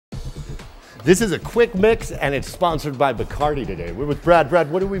This is a quick mix, and it's sponsored by Bacardi today. We're with Brad. Brad,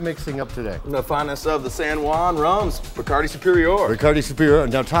 what are we mixing up today? The finest of the San Juan rums, Bacardi Superior. Bacardi Superior.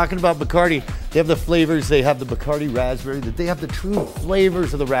 Now, talking about Bacardi, they have the flavors. They have the Bacardi raspberry. They have the true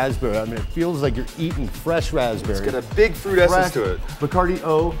flavors of the raspberry. I mean, it feels like you're eating fresh raspberry. It's got a big fruit essence to it. Bacardi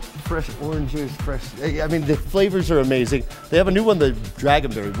O, fresh oranges, fresh. I mean, the flavors are amazing. They have a new one, the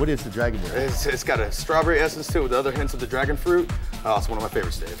dragonberry. What is the dragonberry? It's got a strawberry essence to it with other hints of the dragon fruit. Oh, it's one of my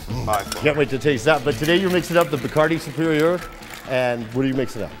favorites, Dave. By far. Can't wait to taste that. But today you're mixing up the Bacardi Superior. And what are you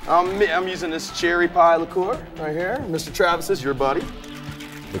mixing up? I'm using this cherry pie liqueur right here. Mr. Travis's, your buddy.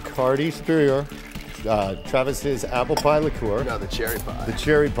 Bacardi Superior. Travis's apple pie liqueur. No, the cherry pie. The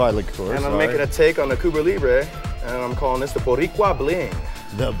cherry pie liqueur. And I'm making a take on the Cuba Libre, and I'm calling this the Boricua Bling.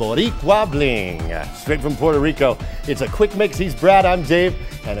 The Boricua Bling. Straight from Puerto Rico. It's a quick mix. He's Brad, I'm Dave,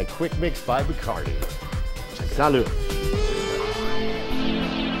 and a quick mix by Bacardi. Salud.